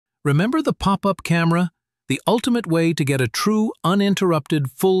Remember the pop-up camera? The ultimate way to get a true, uninterrupted,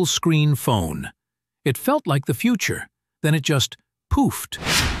 full-screen phone. It felt like the future. Then it just poofed.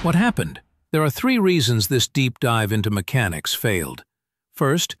 What happened? There are 3 reasons this deep dive into mechanics failed.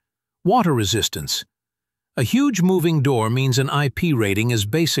 First, water resistance. A huge moving door means an IP rating is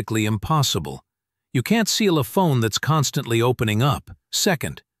basically impossible. You can't seal a phone that's constantly opening up.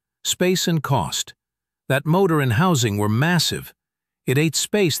 Second, space and cost. That motor and housing were massive. It ate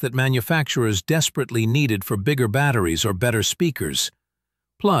space that manufacturers desperately needed for bigger batteries or better speakers.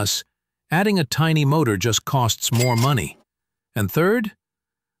 Plus, adding a tiny motor just costs more money. And third,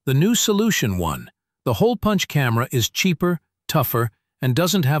 the new solution won. The hole-punch camera is cheaper, tougher, and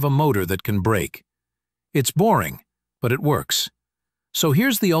doesn't have a motor that can break. It's boring, but it works. So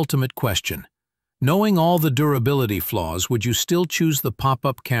here's the ultimate question. Knowing all the durability flaws, would you still choose the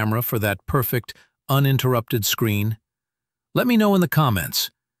pop-up camera for that perfect, uninterrupted screen? Let me know in the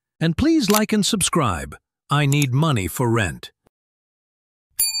comments. And please like and subscribe. I need money for rent.